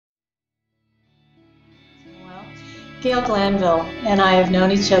Gail Glanville and I have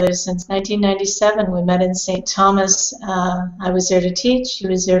known each other since 1997. We met in St. Thomas. I was there to teach, she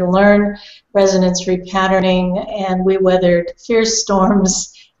was there to learn resonance repatterning, and we weathered fierce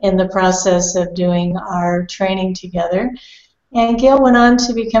storms in the process of doing our training together. And Gail went on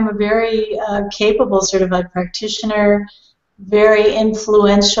to become a very capable certified practitioner, very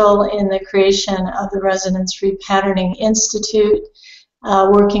influential in the creation of the Resonance Repatterning Institute.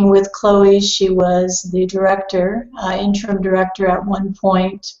 Working with Chloe, she was the director, interim director at one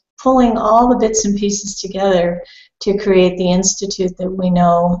point, pulling all the bits and pieces together to create the institute that we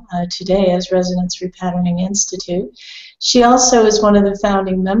know today as Resonance Repatterning Institute. She also is one of the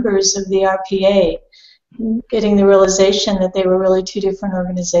founding members of the RPA, getting the realization that they were really two different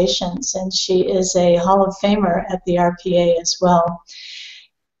organizations, and she is a Hall of Famer at the RPA as well.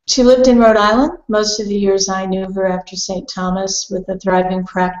 She lived in Rhode Island most of the years I knew her after St. Thomas, with a thriving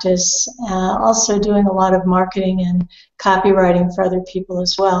practice, also doing a lot of marketing and copywriting for other people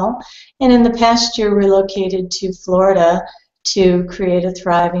as well. And in the past year relocated to Florida to create a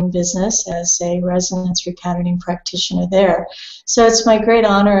thriving business as a resonance repatterning practitioner there. So it's my great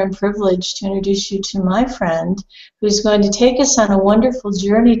honor and privilege to introduce you to my friend who's going to take us on a wonderful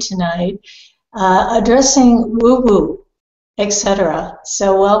journey tonight, addressing woo-woo, etc.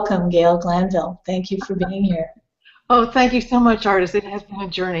 So welcome, Gail Glanville. Thank you for being here. Oh, thank you so much, Ardis. It has been a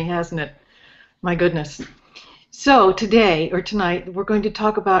journey, hasn't it? My goodness. So today, or tonight, we're going to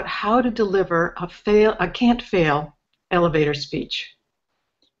talk about how to deliver a can't-fail elevator speech.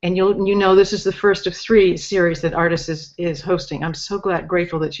 And you know this is the first of 3 series that Ardis is hosting. I'm so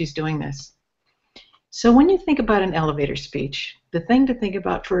grateful that she's doing this. So when you think about an elevator speech, the thing to think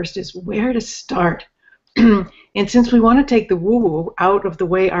about first is where to start. And since we want to take the woo-woo out of the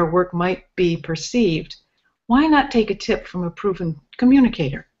way our work might be perceived, why not take a tip from a proven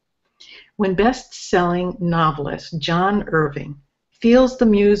communicator? When best-selling novelist John Irving feels the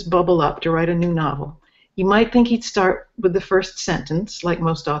muse bubble up to write a new novel, you might think he'd start with the first sentence, like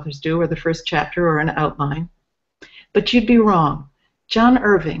most authors do, or the first chapter or an outline. But you'd be wrong. John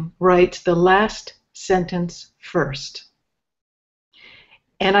Irving writes the last sentence first.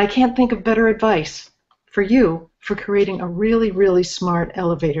 And I can't think of better advice for you for creating a really, really smart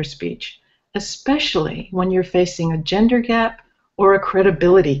elevator speech, especially when you're facing a gender gap or a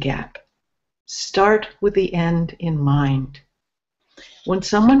credibility gap. Start with the end in mind. When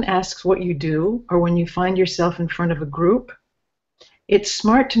someone asks what you do, or when you find yourself in front of a group, it's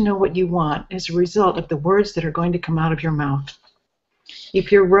smart to know what you want as a result of the words that are going to come out of your mouth.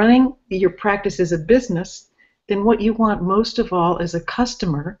 If you're running your practice as a business, then what you want most of all is a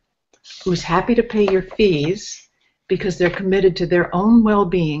customer who's happy to pay your fees because they're committed to their own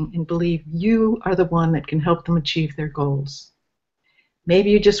well-being and believe you are the one that can help them achieve their goals. Maybe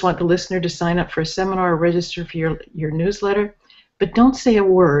you just want the listener to sign up for a seminar or register for your newsletter, but don't say a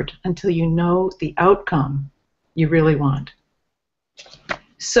word until you know the outcome you really want.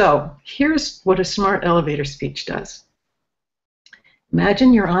 So here's what a smart elevator speech does.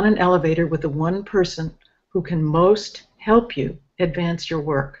 Imagine you're on an elevator with the one person who can most help you advance your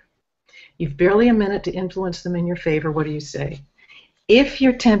work. You've barely a minute to influence them in your favor. What do you say? If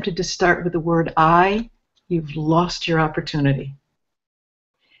you're tempted to start with the word I, you've lost your opportunity.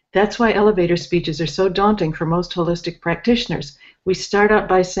 That's why elevator speeches are so daunting for most holistic practitioners. We start out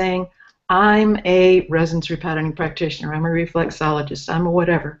by saying, I'm a resonance repatterning practitioner, I'm a reflexologist, I'm a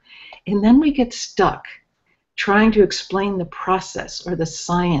whatever. And then we get stuck trying to explain the process or the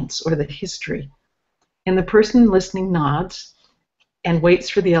science or the history. And the person listening nods and waits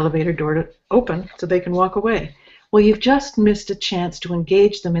for the elevator door to open so they can walk away. Well, you've just missed a chance to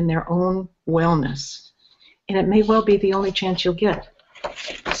engage them in their own wellness. And it may well be the only chance you'll get.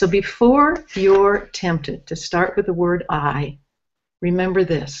 So before you're tempted to start with the word I, remember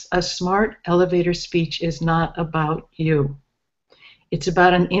this: a smart elevator speech is not about you. It's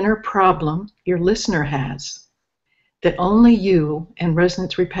about an inner problem your listener has that only you and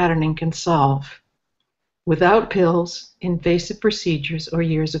resonance repatterning can solve, without pills, invasive procedures, or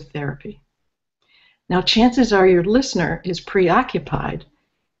years of therapy. Now, chances are your listener is preoccupied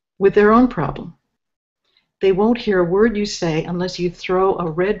with their own problem. They won't hear a word you say unless you throw a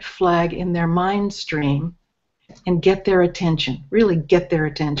red flag in their mind stream and get their attention, really get their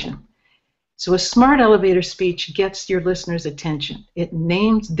attention. So a smart elevator speech gets your listener's attention. It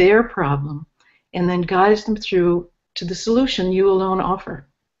names their problem and then guides them through to the solution you alone offer.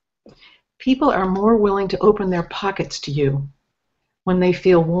 People are more willing to open their pockets to you when they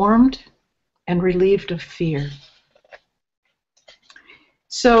feel warmed and relieved of fear.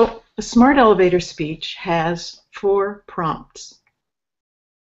 So a smart elevator speech has 4 prompts.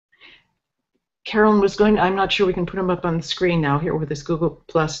 Carolyn was going, I'm not sure we can put them up on the screen now here with this Google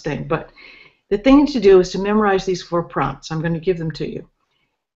Plus thing, but the thing to do is to memorize these 4 prompts. I'm going to give them to you.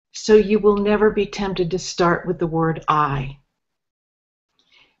 So you will never be tempted to start with the word I.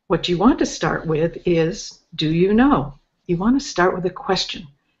 What you want to start with is, do you know? You want to start with a question,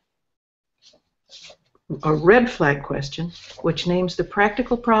 a red flag question, which names the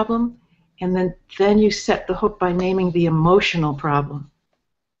practical problem, and then you set the hook by naming the emotional problem.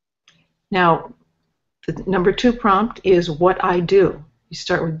 Now, the number 2 prompt is what I do. You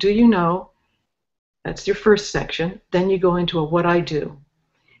start with do you know? That's your first section. Then you go into a what I do.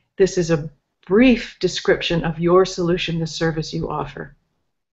 This is a brief description of your solution, the service you offer.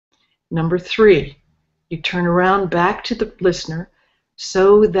 Number 3, you turn around back to the listener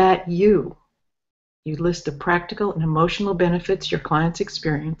so that you list the practical and emotional benefits your clients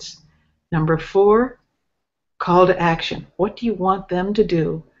experience. Number 4, call to action. What do you want them to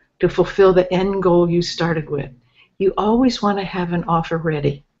do to fulfill the end goal you started with? You always want to have an offer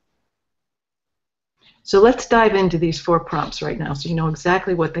ready. So let's dive into these 4 prompts right now so you know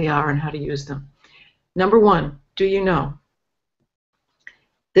exactly what they are and how to use them. Number 1, do you know?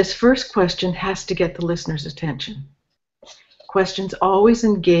 This first question has to get the listener's attention. Questions always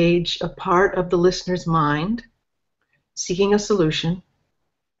engage a part of the listener's mind seeking a solution,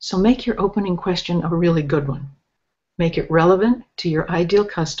 so make your opening question a really good one. Make it relevant to your ideal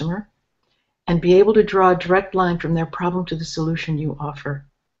customer and be able to draw a direct line from their problem to the solution you offer.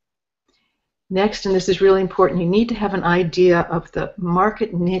 Next, and this is really important, you need to have an idea of the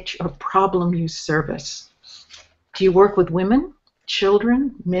market niche or problem you service. Do you work with women,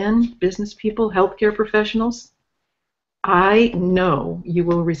 children, men, business people, healthcare professionals? I know you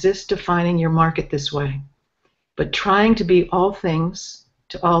will resist defining your market this way, but trying to be all things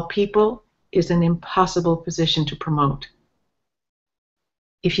to all people is an impossible position to promote.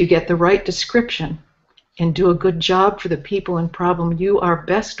 If you get the right description and do a good job for the people and problem you are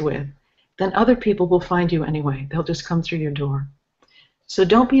best with, then other people will find you anyway. They'll just come through your door. So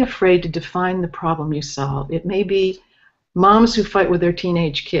don't be afraid to define the problem you solve. It may be moms who fight with their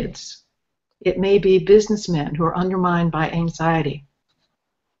teenage kids. It may be businessmen who are undermined by anxiety,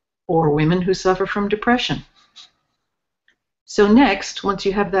 or women who suffer from depression. So next, once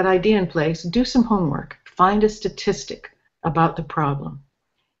you have that idea in place, do some homework. Find a statistic about the problem.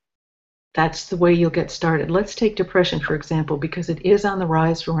 That's the way you'll get started. Let's take depression, for example, because it is on the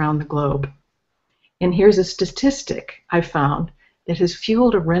rise around the globe. And here's a statistic I found that has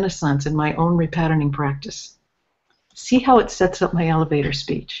fueled a renaissance in my own repatterning practice. See how it sets up my elevator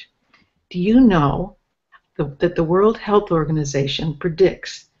speech. Do you know that the World Health Organization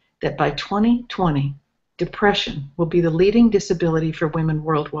predicts that by 2020, depression will be the leading disability for women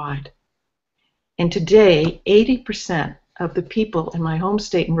worldwide? And today, 80% of the people in my home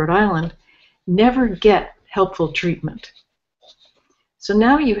state in Rhode Island never get helpful treatment. So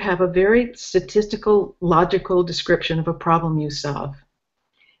now you have a very statistical, logical description of a problem you solve.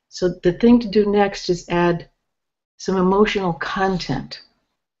 So the thing to do next is add some emotional content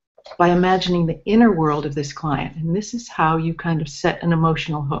by imagining the inner world of this client. And this is how you kind of set an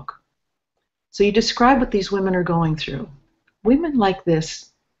emotional hook. So you describe what these women are going through. Women like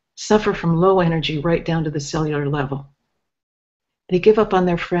this suffer from low energy right down to the cellular level. They give up on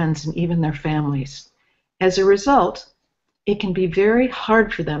their friends and even their families. As a result, it can be very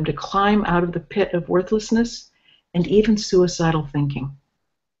hard for them to climb out of the pit of worthlessness and even suicidal thinking.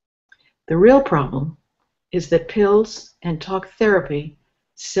 The real problem is that pills and talk therapy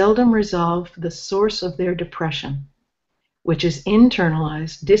seldom resolve the source of their depression, which is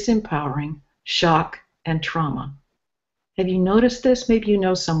internalized, disempowering shock and trauma. Have you noticed this? Maybe you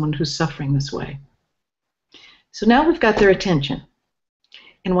know someone who's suffering this way. So now we've got their attention.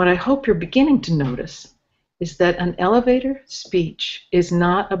 And what I hope you're beginning to notice is that an elevator speech is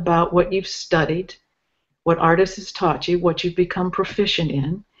not about what you've studied, what artists has taught you, what you've become proficient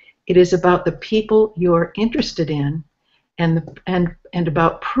in. It is about the people you're interested in and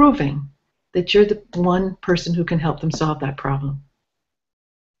about proving that you're the one person who can help them solve that problem.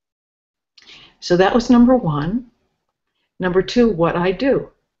 So that was number 1. Number 2, what I do.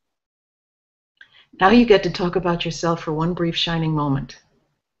 Now you get to talk about yourself for one brief shining moment.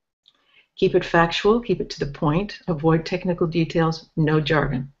 Keep it factual, keep it to the point, avoid technical details, no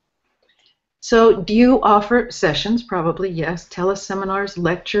jargon. So do you offer sessions? Probably, yes. Teleseminars,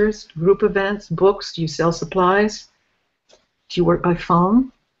 lectures, group events, books? Do you sell supplies? Do you work by phone?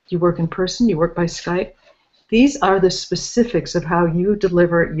 Do you work in person? Do you work by Skype? These are the specifics of how you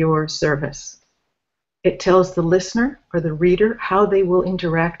deliver your service. It tells the listener or the reader how they will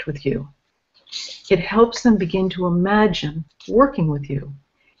interact with you. It helps them begin to imagine working with you.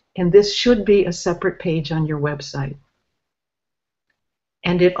 And this should be a separate page on your website.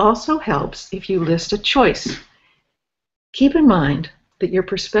 And it also helps if you list a choice. Keep in mind that your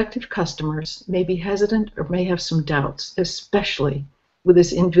prospective customers may be hesitant or may have some doubts, especially with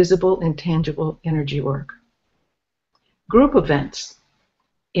this invisible, intangible energy work. Group events,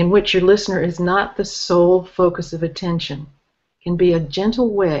 in which your listener is not the sole focus of attention, can be a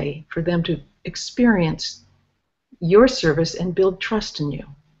gentle way for them to experience your service and build trust in you.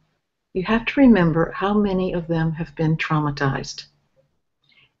 You have to remember how many of them have been traumatized.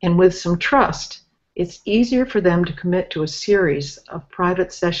 And with some trust, it's easier for them to commit to a series of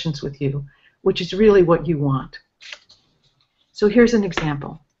private sessions with you, which is really what you want. So here's an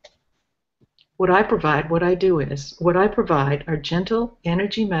example. What I provide are gentle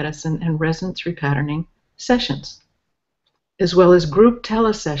energy medicine and resonance repatterning sessions, as well as group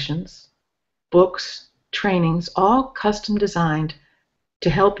telesessions, books, trainings, all custom designed to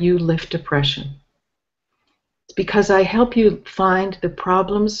help you lift depression. It's because I help you find the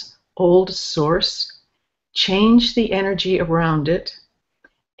problem's old source, change the energy around it,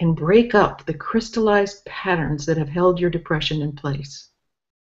 and break up the crystallized patterns that have held your depression in place.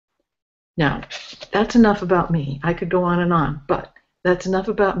 Now, that's enough about me. I could go on, but that's enough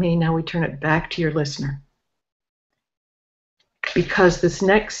about me. Now we turn it back to your listener. Because this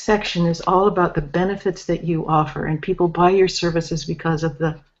next section is all about the benefits that you offer, and people buy your services because of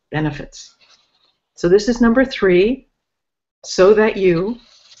the benefits. So this is number 3, so that you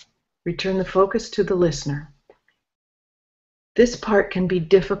return the focus to the listener. This part can be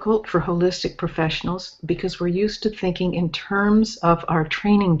difficult for holistic professionals because we're used to thinking in terms of our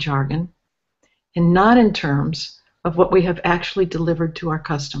training jargon and not in terms of what we have actually delivered to our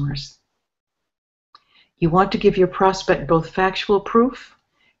customers. You want to give your prospect both factual proof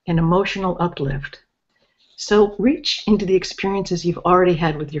and emotional uplift. So reach into the experiences you've already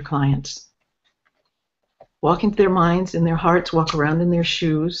had with your clients. Walk into their minds and their hearts, walk around in their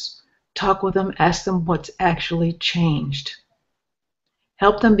shoes, talk with them, ask them what's actually changed.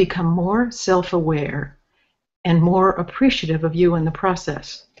 Help them become more self-aware and more appreciative of you in the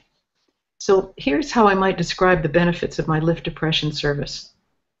process. So here's how I might describe the benefits of my Lift Depression service,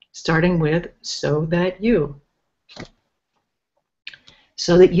 starting with so that you.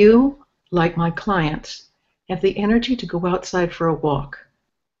 So that you, like my clients, have the energy to go outside for a walk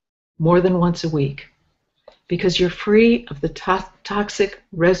more than once a week, because you're free of the toxic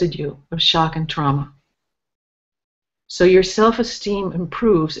residue of shock and trauma. So your self-esteem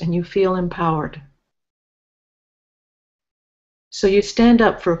improves and you feel empowered. So you stand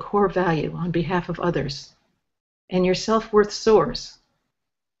up for a core value on behalf of others, and your self-worth soars.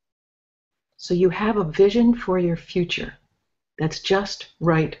 So you have a vision for your future that's just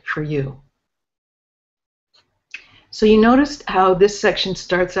right for you. So you noticed how this section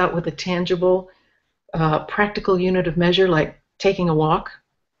starts out with a tangible, practical unit of measure like taking a walk,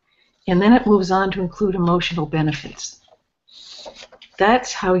 and then it moves on to include emotional benefits.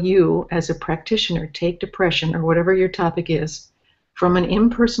 That's how you, as a practitioner, take depression, or whatever your topic is, from an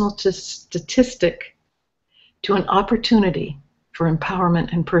impersonal statistic to an opportunity for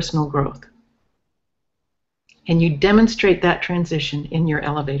empowerment and personal growth. And you demonstrate that transition in your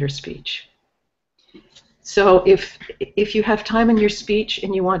elevator speech. So if you have time in your speech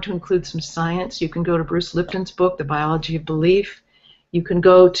and you want to include some science, you can go to Bruce Lipton's book, The Biology of Belief. You can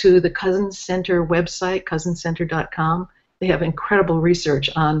go to the Cousins Center website, cousincenter.com. They have incredible research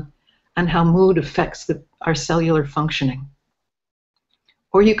on how mood affects our cellular functioning.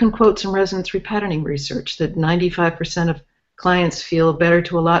 Or you can quote some resonance repatterning research that 95% of clients feel better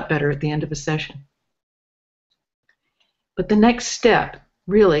to a lot better at the end of a session. But the next step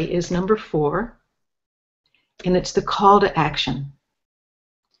really is number 4, and it's the call to action.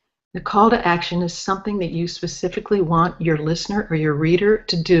 The call to action is something that you specifically want your listener or your reader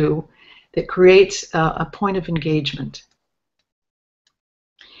to do that creates a point of engagement.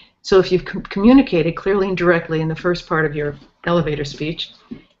 So if you've communicated clearly and directly in the first part of your elevator speech,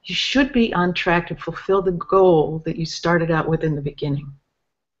 you should be on track to fulfill the goal that you started out with in the beginning.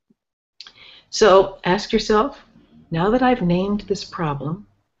 So ask yourself, now that I've named this problem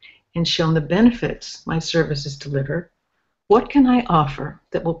and shown the benefits my services deliver, what can I offer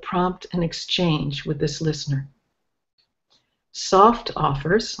that will prompt an exchange with this listener? Soft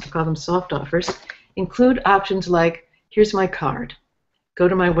offers, I call them soft offers, include options like, here's my card, go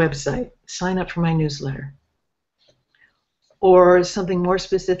to my website, sign up for my newsletter. Or something more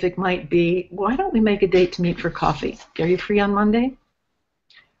specific might be, why don't we make a date to meet for coffee? Are you free on Monday?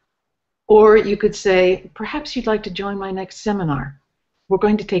 Or you could say, perhaps you'd like to join my next seminar. We're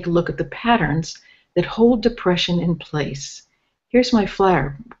going to take a look at the patterns that hold depression in place. Here's my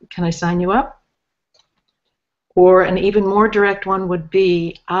flyer. can I sign you up? Or an even more direct one would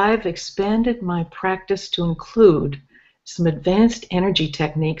be, I've expanded my practice to include some advanced energy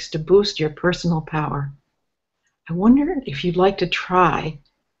techniques to boost your personal power. I wonder if you'd like to try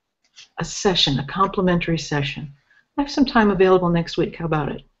a session, a complimentary session. I have some time available next week. How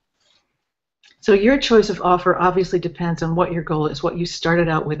about it? So your choice of offer obviously depends on what your goal is, what you started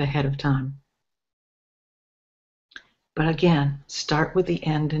out with ahead of time. But again, start with the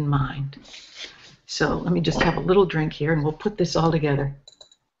end in mind. So let me just have a little drink here and we'll put this all together.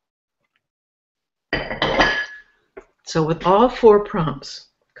 So with all 4 prompts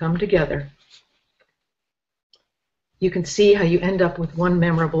come together, you can see how you end up with one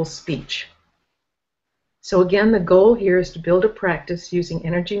memorable speech. So again, the goal here is to build a practice using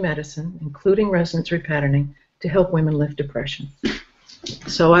energy medicine, including resonance repatterning, to help women lift depression.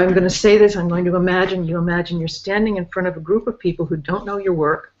 So I'm going to say this, I'm going to imagine you're standing in front of a group of people who don't know your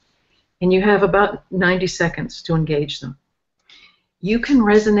work, and you have about 90 seconds to engage them. You can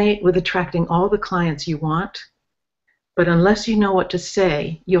resonate with attracting all the clients you want, but unless you know what to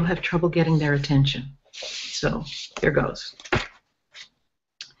say, you'll have trouble getting their attention. So here goes.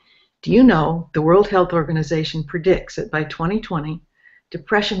 Do you know the World Health Organization predicts that by 2020,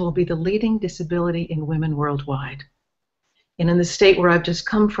 depression will be the leading disability in women worldwide? And in the state where I've just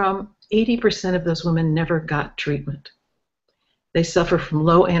come from, 80% of those women never got treatment. They suffer from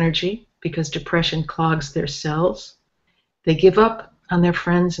low energy because depression clogs their cells. They give up on their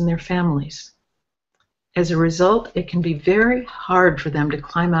friends and their families. As a result, it can be very hard for them to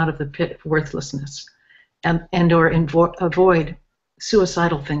climb out of the pit of worthlessness and/or avoid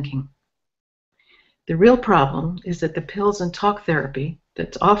suicidal thinking. The real problem is that the pills and talk therapy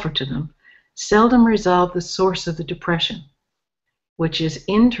that's offered to them seldom resolve the source of the depression, which is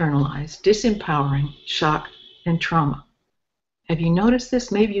internalized, disempowering shock and trauma. Have you noticed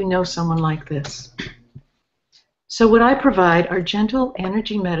this? Maybe you know someone like this. So what I provide are gentle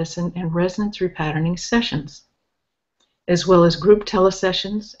energy medicine and resonance repatterning sessions, as well as group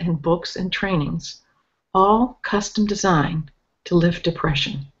telesessions and books and trainings, all custom designed to lift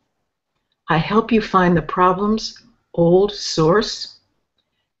depression. I help you find the problem's old source,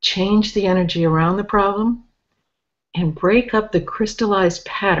 change the energy around the problem, and break up the crystallized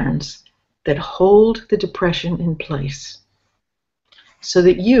patterns that hold the depression in place, so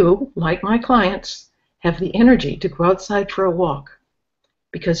that you, like my clients, have the energy to go outside for a walk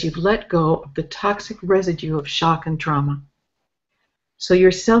because you've let go of the toxic residue of shock and trauma. So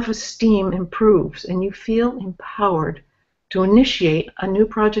your self-esteem improves and you feel empowered to initiate a new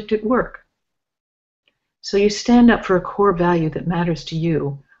project at work. So you stand up for a core value that matters to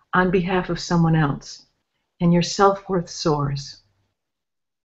you on behalf of someone else, and your self-worth soars.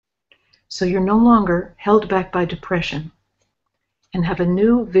 So you're no longer held back by depression and have a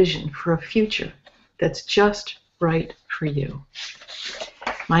new vision for a future that's just right for you.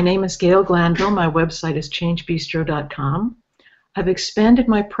 My name is Gail Glanville. My website is changebistro.com. I've expanded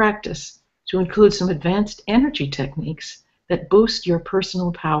my practice to include some advanced energy techniques that boost your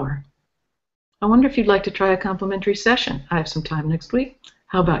personal power. I wonder if you'd like to try a complimentary session. I have some time next week.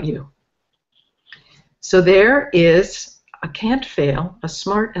 How about you? So there is a can't fail, a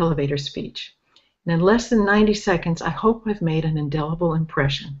smart elevator speech. And in less than 90 seconds, I hope I've made an indelible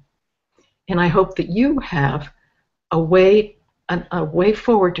impression. And I hope that you have a way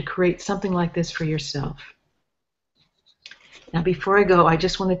forward to create something like this for yourself. Now, before I go, I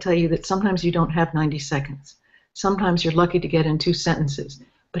just want to tell you that sometimes you don't have 90 seconds. Sometimes you're lucky to get in 2 sentences.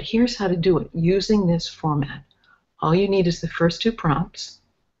 But here's how to do it using this format. All you need is the first 2 prompts.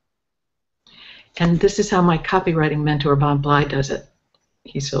 And this is how my copywriting mentor, Bob Bly, does it.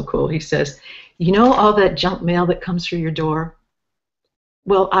 He's so cool. He says, you know all that junk mail that comes through your door?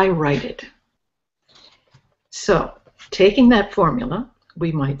 Well, I write it. So, taking that formula,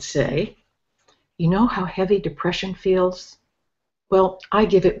 we might say, you know how heavy depression feels? Well, I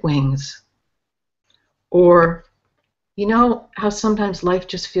give it wings. Or, you know how sometimes life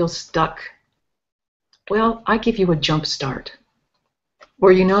just feels stuck? Well, I give you a jump start.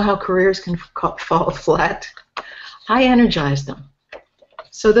 Or you know how careers can fall flat? I energize them.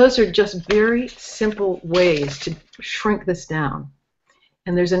 So those are just very simple ways to shrink this down.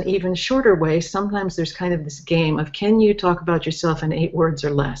 And there's an even shorter way. Sometimes there's kind of this game of, can you talk about yourself in 8 words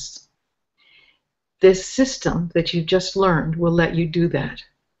or less? This system that you just learned will let you do that.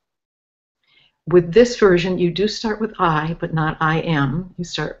 With this version, you do start with I, but not I am. You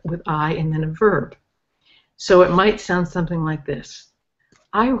start with I and then a verb. So it might sound something like this.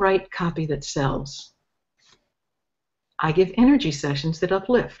 I write copy that sells. I give energy sessions that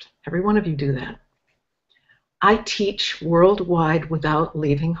uplift. Every one of you do that. I teach worldwide without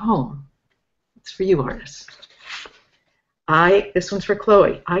leaving home. It's for you, artists. This one's for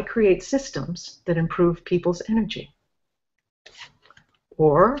Chloe. I create systems that improve people's energy.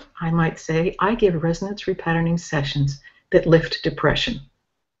 Or I might say, I give resonance repatterning sessions that lift depression.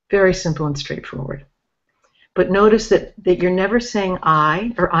 Very simple and straightforward. But notice that you're never saying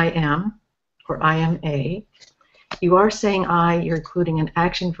I, or I am, or I am a. You are saying I, you're including an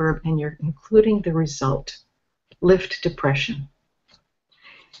action verb, and you're including the result. Lift depression.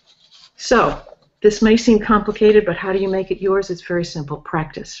 So, this may seem complicated, but how do you make it yours? It's very simple.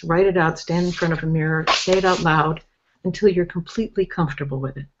 Practice. Write it out, stand in front of a mirror, say it out loud until you're completely comfortable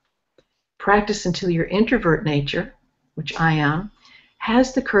with it. Practice until your introvert nature, which I am,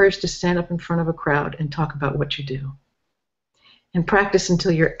 has the courage to stand up in front of a crowd and talk about what you do. And practice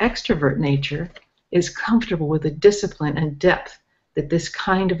until your extrovert nature is comfortable with the discipline and depth that this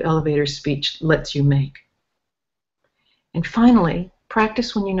kind of elevator speech lets you make. And finally,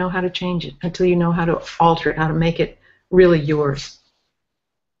 practice when you know how to change it, until you know how to alter it, how to make it really yours.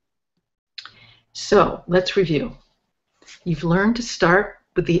 So, let's review. You've learned to start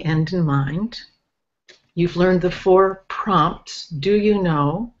with the end in mind. You've learned the 4 prompts. Do you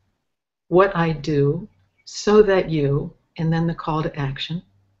know what I do so that you, and then the call to action.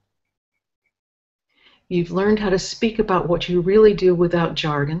 You've learned how to speak about what you really do without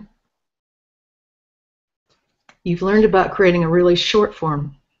jargon. You've learned about creating a really short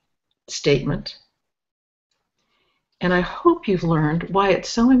form statement. And I hope you've learned why it's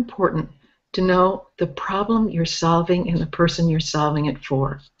so important to know the problem you're solving and the person you're solving it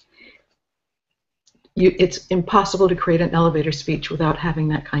for. It's impossible to create an elevator speech without having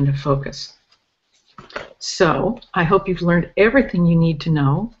that kind of focus. So I hope you've learned everything you need to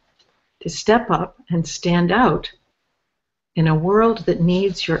know to step up and stand out in a world that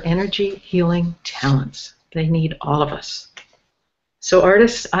needs your energy healing talents. They need all of us. So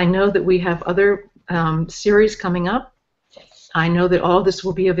artists, I know that we have other series coming up. I know that all this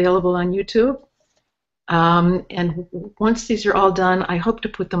will be available on YouTube. And once these are all done, I hope to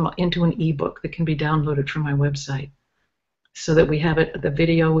put them into an ebook that can be downloaded from my website, so that we have it, the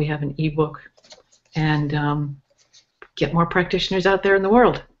video, we have an ebook, and get more practitioners out there in the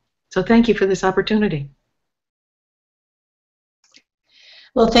world. So thank you for this opportunity.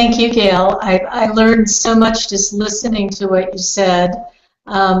 Well, thank you, Gail. I learned so much just listening to what you said,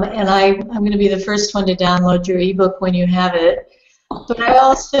 and I'm going to be the first one to download your ebook when you have it. But I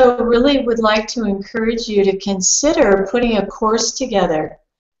also really would like to encourage you to consider putting a course together.